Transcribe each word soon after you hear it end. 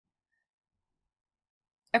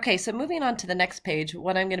Okay, so moving on to the next page,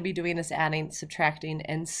 what I'm going to be doing is adding, subtracting,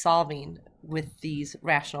 and solving with these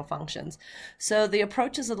rational functions. So the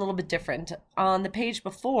approach is a little bit different. On the page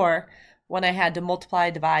before, when I had to multiply,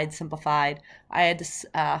 divide, simplify, I had to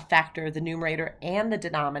factor the numerator and the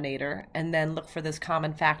denominator and then look for those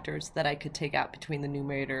common factors that I could take out between the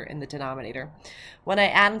numerator and the denominator. When I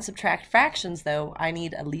add and subtract fractions, though, I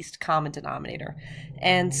need a least common denominator.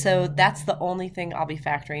 And so that's the only thing I'll be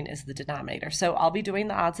factoring is the denominator. So I'll be doing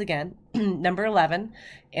the odds again. Number 11,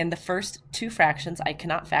 in the first two fractions, I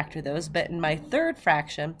cannot factor those, but in my third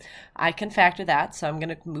fraction, I can factor that. So I'm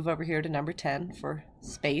going to move over here to number 10 for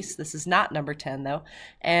space. This is not number 10 though.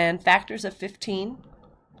 And factors of 15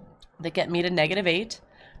 that get me to -8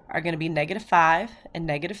 are going to be -5 and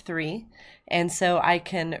 -3. And so I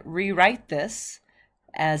can rewrite this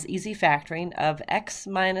as easy factoring of x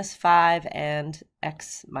minus 5 and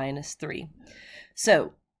x minus 3.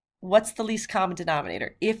 So what's the least common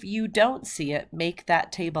denominator? If you don't see it, make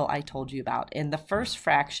that table I told you about. In the first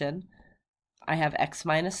fraction, I have x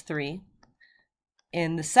minus 3.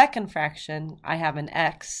 In the second fraction, I have an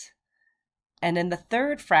x. And in the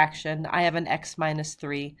third fraction, I have an x minus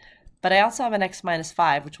 3. But I also have an x minus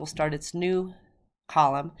 5, which will start its new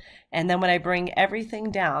column. And then when I bring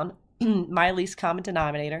everything down, my least common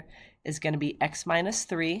denominator is going to be x minus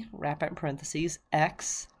 3, wrap it in parentheses,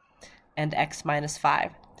 x, and x minus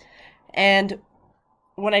 5. And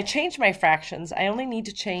when I change my fractions, I only need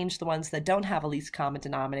to change the ones that don't have a least common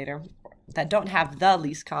denominator, that don't have the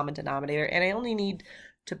least common denominator, and I only need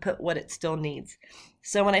to put what it still needs.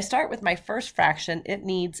 So when I start with my first fraction, it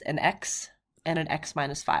needs an x and an x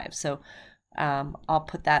minus 5. So I'll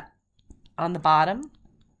put that on the bottom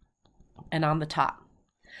and on the top.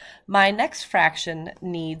 My next fraction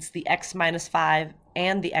needs the x minus 5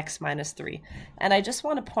 and the x minus 3. And I just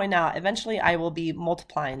want to point out, eventually I will be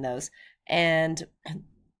multiplying those, and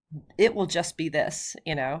it will just be this,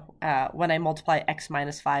 when I multiply x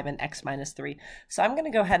minus 5 and x minus 3. So I'm going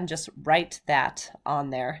to go ahead and just write that on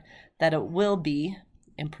there, that it will be,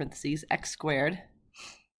 in parentheses, x squared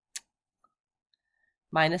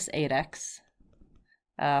minus 8x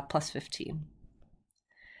plus 15.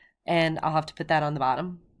 And I'll have to put that on the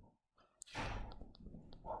bottom.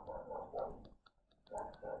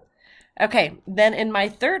 Okay, then in my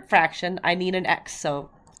third fraction, I need an x,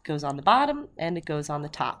 so it goes on the bottom and it goes on the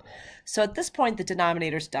top. So at this point, the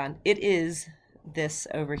denominator's done. It is this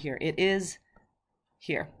over here. It is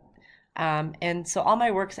here. And so all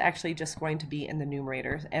my work's actually just going to be in the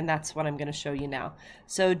numerator, and that's what I'm going to show you now.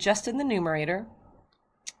 So just in the numerator,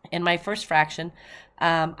 in my first fraction,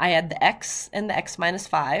 I had the x and the x minus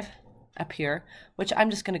 5 up here, which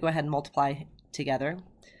I'm just going to go ahead and multiply together.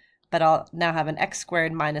 But I'll now have an x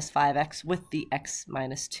squared minus 5x with the x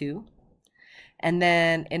minus 2. And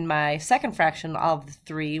then in my second fraction, I'll have the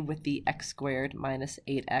 3 with the x squared minus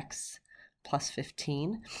 8x plus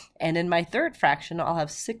 15. And in my third fraction, I'll have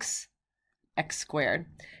 6x squared.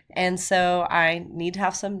 And so I need to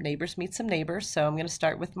have some neighbors meet some neighbors. So I'm going to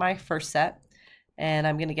start with my first set. And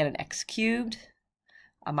I'm going to get an x cubed,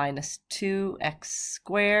 a minus 2x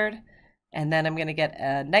squared, and then I'm going to get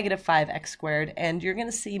a negative 5x squared, and you're going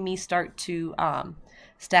to see me start to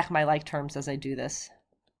stack my like terms as I do this.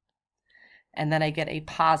 And then I get a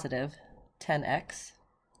positive 10x.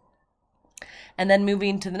 And then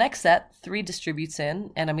moving to the next set, 3 distributes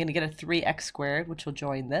in, and I'm going to get a 3x squared, which will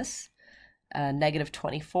join this, negative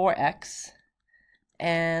 24x,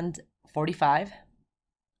 and 45.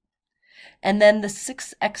 And then the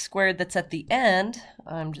 6x squared that's at the end,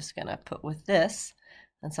 I'm just going to put with this.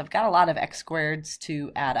 And so I've got a lot of x squareds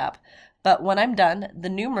to add up. But when I'm done, the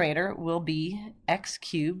numerator will be x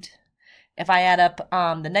cubed. If I add up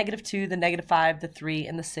the negative 2, the negative 5, the 3,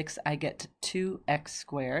 and the 6, I get 2x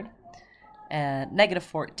squared. And negative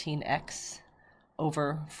 14x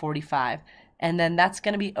over 45. And then that's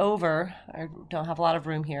going to be over, I don't have a lot of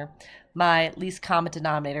room here, my least common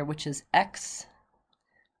denominator, which is x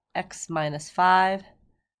minus 5,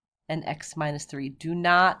 and x minus 3. Do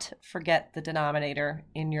not forget the denominator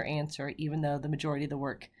in your answer, even though the majority of the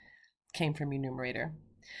work came from your numerator.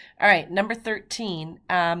 All right, number 13.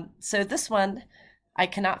 So this one, I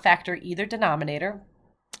cannot factor either denominator,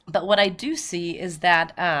 but what I do see is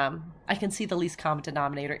that I can see the least common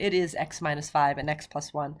denominator. It is x minus 5 and x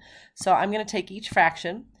plus 1. So I'm going to take each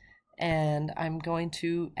fraction and I'm going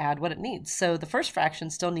to add what it needs. So the first fraction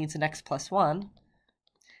still needs an x plus 1.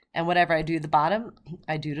 And whatever I do to the bottom,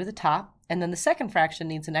 I do to the top. And then the second fraction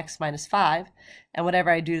needs an x minus 5. And whatever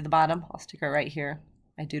I do to the bottom, I'll stick it right here,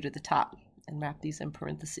 I do to the top and wrap these in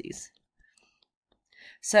parentheses.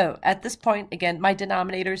 So at this point, again, my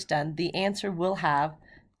denominator is done. The answer will have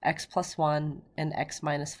x plus 1, and x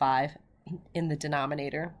minus 5 in the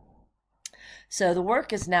denominator. So the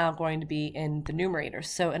work is now going to be in the numerator.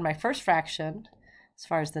 So in my first fraction, as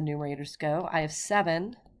far as the numerators go, I have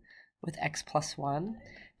 7 with x plus 1.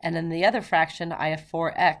 And in the other fraction, I have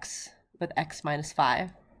 4x with x minus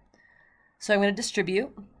 5. So I'm going to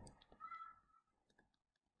distribute.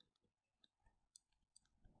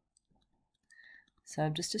 So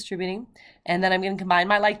I'm just distributing. And then I'm going to combine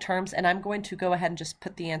my like terms, and I'm going to go ahead and just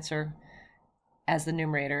put the answer as the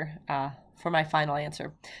numerator for my final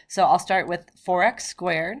answer. So I'll start with 4x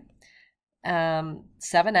squared,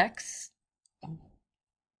 7x.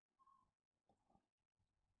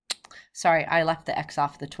 Sorry, I left the x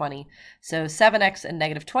off the 20. So 7x and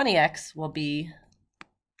negative 20x will be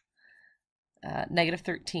negative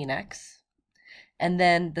 13x, and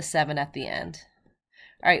then the 7 at the end.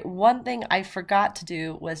 All right, one thing I forgot to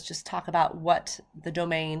do was just talk about what the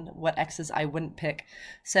domain, what x's I wouldn't pick.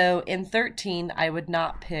 So in 13, I would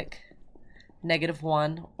not pick negative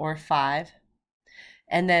 1 or 5.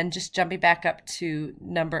 And then just jumping back up to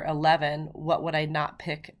number 11, what would I not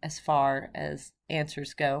pick as far as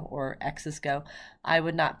answers go or x's go? I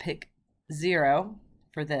would not pick 0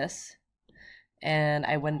 for this, and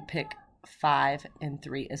I wouldn't pick 5 and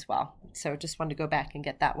 3 as well. So just wanted to go back and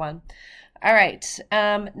get that one. All right,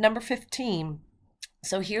 number 15.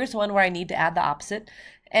 So here's one where I need to add the opposite.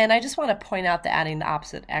 And I just want to point out that adding the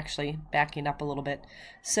opposite, actually backing up a little bit.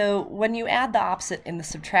 So when you add the opposite in the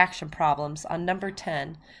subtraction problems on number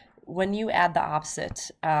 10, when you add the opposite,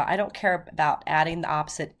 I don't care about adding the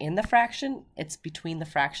opposite in the fraction, it's between the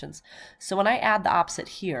fractions. So when I add the opposite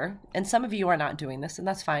here, and some of you are not doing this, and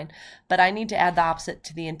that's fine, but I need to add the opposite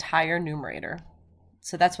to the entire numerator.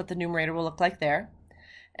 So that's what the numerator will look like there.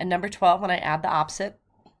 And number 12, when I add the opposite,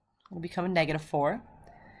 it will become a negative 4.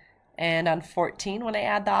 And on 14, when I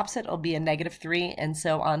add the opposite, it'll be a negative 3. And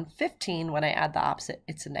so on 15, when I add the opposite,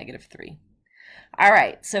 it's a negative 3. All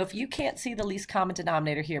right, so if you can't see the least common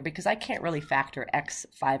denominator here, because I can't really factor x,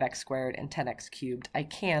 5x squared, and 10x cubed. I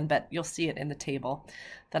can, but you'll see it in the table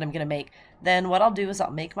that I'm going to make. Then what I'll do is I'll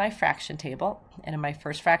make my fraction table. And in my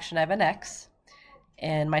first fraction, I have an x.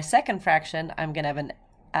 In my second fraction, I'm going to have an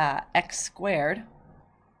x squared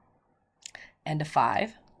and a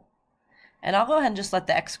 5. And I'll go ahead and just let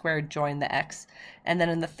the x squared join the x. And then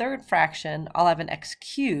in the third fraction, I'll have an x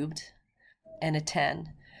cubed and a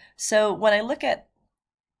 10. So when I look at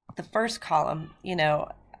the first column, you know,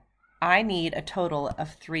 I need a total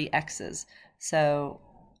of 3 x's. So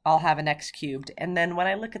I'll have an x cubed. And then when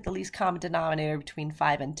I look at the least common denominator between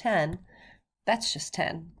 5 and 10, that's just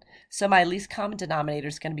 10. So my least common denominator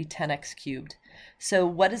is going to be 10x cubed. So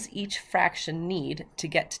what does each fraction need to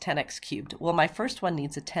get to 10x cubed? Well, my first one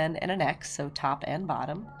needs a 10 and an x, so top and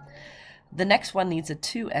bottom. The next one needs a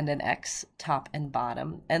 2 and an x, top and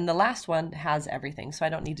bottom. And the last one has everything, so I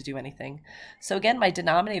don't need to do anything. So again, my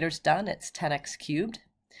denominator's done. It's 10x cubed.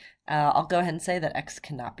 I'll go ahead and say that x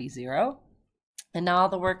cannot be 0. And now all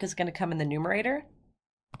the work is going to come in the numerator.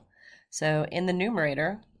 So in the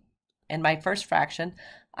numerator, in my first fraction,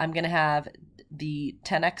 I'm going to have the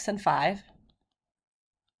 10x and 5.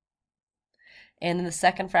 And in the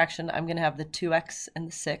second fraction, I'm going to have the 2x and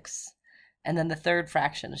the 6. And then the third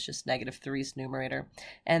fraction is just negative 3's numerator.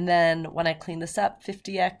 And then when I clean this up,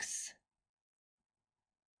 50x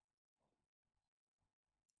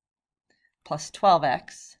plus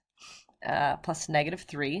 12x plus negative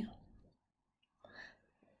 3.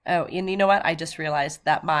 Oh, and you know what? I just realized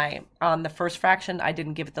that on the first fraction, I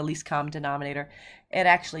didn't give it the least common denominator. It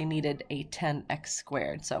actually needed a 10x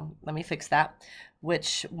squared. So let me fix that,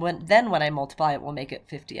 which when I multiply it, will make it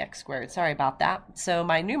 50x squared. Sorry about that. So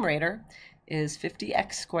my numerator is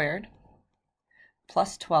 50x squared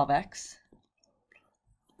plus 12x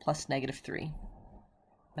plus negative 3.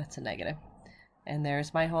 That's a negative. And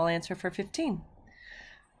there's my whole answer for 15.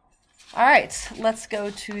 All right, let's go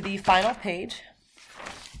to the final page.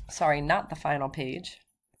 Sorry, not the final page.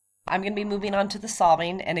 I'm going to be moving on to the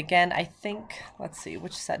solving. And again, I think, let's see,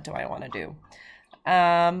 which set do I want to do?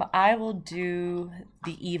 I will do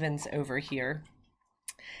the evens over here.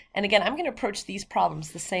 And again, I'm going to approach these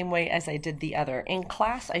problems the same way as I did the other. In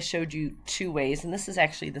class, I showed you 2 ways, and this is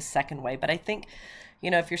actually the second way. But I think,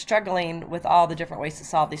 you know, if you're struggling with all the different ways to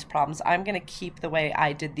solve these problems, I'm going to keep the way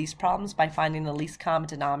I did these problems by finding the least common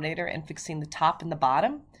denominator and fixing the top and the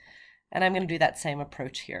bottom. And I'm going to do that same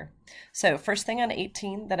approach here. So first thing on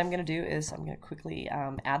 18 that I'm going to do is I'm going to quickly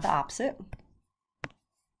add the opposite.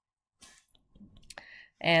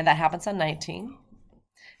 And that happens on 19.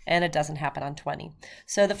 And it doesn't happen on 20.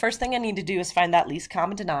 So the first thing I need to do is find that least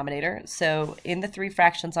common denominator. So in the 3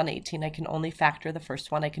 fractions on 18, I can only factor the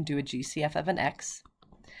first one. I can do a GCF of an x.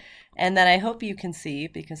 And then I hope you can see,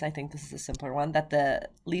 because I think this is a simpler one, that the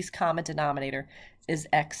least common denominator is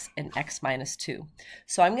x and x minus 2.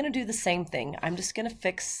 So I'm going to do the same thing. I'm just going to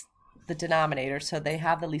fix the denominator so they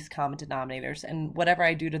have the least common denominators, and whatever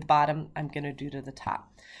I do to the bottom, I'm going to do to the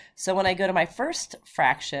top. So when I go to my first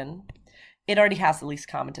fraction, it already has the least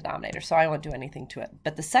common denominator, so I won't do anything to it.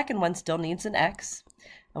 But the second one still needs an x,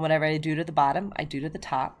 and whatever I do to the bottom, I do to the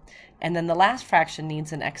top. And then the last fraction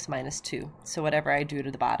needs an x minus 2, so whatever I do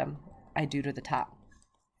to the bottom, I do to the top.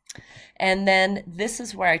 And then this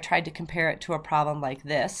is where I tried to compare it to a problem like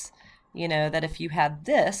this, you know, that if you had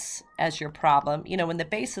this as your problem, you know, when the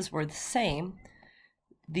bases were the same,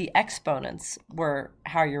 the exponents were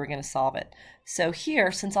how you were going to solve it. So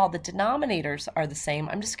here, since all the denominators are the same,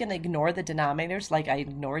 I'm just going to ignore the denominators like I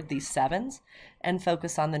ignored these 7s and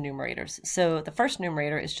focus on the numerators. So the first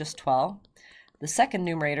numerator is just 12. The second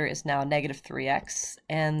numerator is now negative 3x,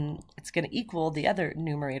 and it's going to equal the other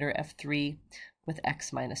numerator of 3 with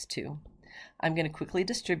x minus 2. I'm going to quickly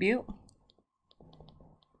distribute.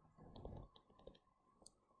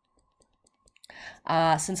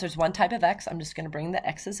 Since there's one type of x, I'm just going to bring the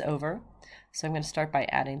x's over. So I'm going to start by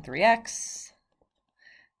adding 3x.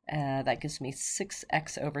 That gives me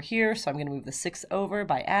 6x over here, so I'm going to move the 6 over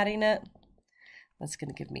by adding it. That's going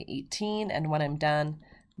to give me 18, and when I'm done,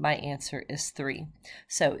 my answer is 3.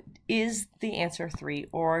 So is the answer 3,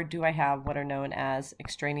 or do I have what are known as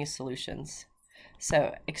extraneous solutions?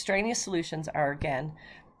 So extraneous solutions are, again,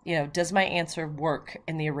 you know, does my answer work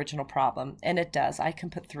in the original problem? And it does. I can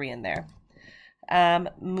put 3 in there.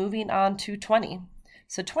 Moving on to 20.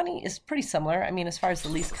 So 20 is pretty similar. I mean, as far as the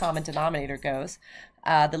least common denominator goes,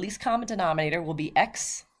 the least common denominator will be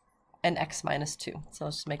x and x minus 2. So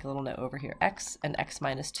let's just make a little note over here, x and x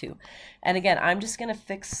minus 2. And again, I'm just going to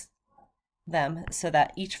fix them so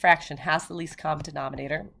that each fraction has the least common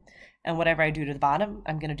denominator, and whatever I do to the bottom,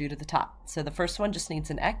 I'm going to do to the top. So the first one just needs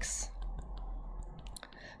an x.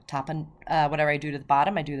 Top and whatever I do to the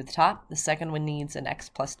bottom, I do to the top. The second one needs an x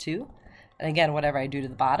plus 2. And again, whatever I do to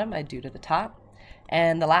the bottom, I do to the top.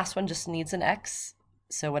 And the last one just needs an x.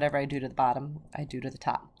 So whatever I do to the bottom, I do to the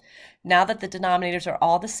top. Now that the denominators are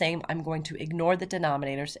all the same, I'm going to ignore the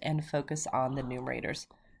denominators and focus on the numerators.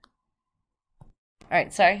 All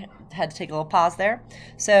right, sorry, had to take a little pause there.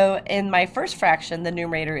 So in my first fraction, the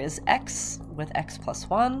numerator is x with x plus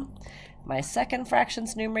 1. My second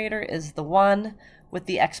fraction's numerator is the 1 with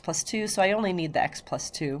the x plus 2, so I only need the x plus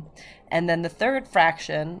 2. And then the third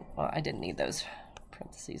fraction, well, I didn't need those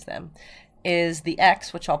parentheses then, is the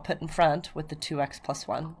x, which I'll put in front with the 2x plus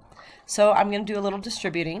 1. So I'm going to do a little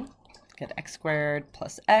distributing. Get x squared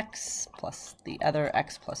plus x plus the other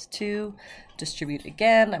x plus 2. Distribute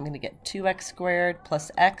again. I'm going to get 2x squared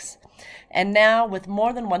plus x. And now with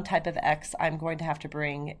more than one type of x, I'm going to have to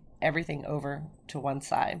bring everything over to one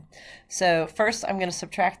side. So first I'm going to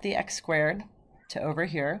subtract the x squared to over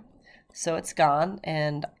here. So it's gone,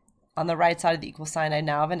 and on the right side of the equal sign I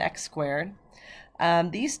now have an x squared.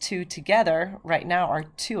 These two together right now are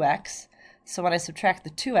 2x. So when I subtract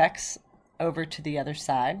the 2x over to the other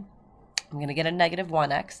side, I'm going to get a negative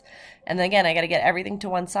 1x. And then again, I got to get everything to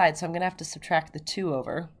one side, so I'm going to have to subtract the 2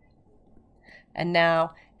 over. And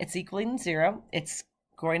now it's equaling 0. It's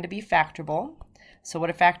going to be factorable. So what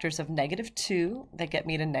are factors of negative 2 that get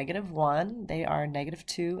me to negative 1? They are negative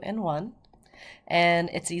 2 and 1. And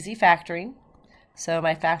it's easy factoring. So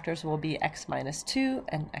my factors will be x minus 2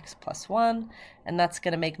 and x plus 1. And that's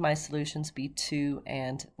going to make my solutions be 2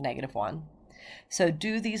 and negative 1. So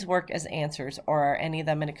do these work as answers, or are any of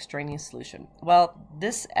them an extraneous solution? Well,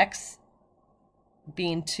 this x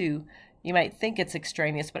being 2, you might think it's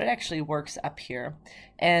extraneous, but it actually works up here.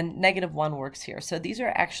 And negative 1 works here. So these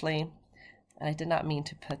are actually, and I did not mean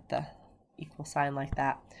to put the equal sign like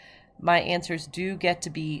that, my answers do get to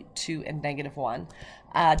be 2 and negative 1.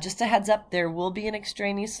 Just a heads up, there will be an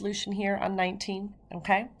extraneous solution here on 19,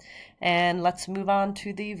 okay? And let's move on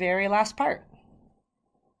to the very last part.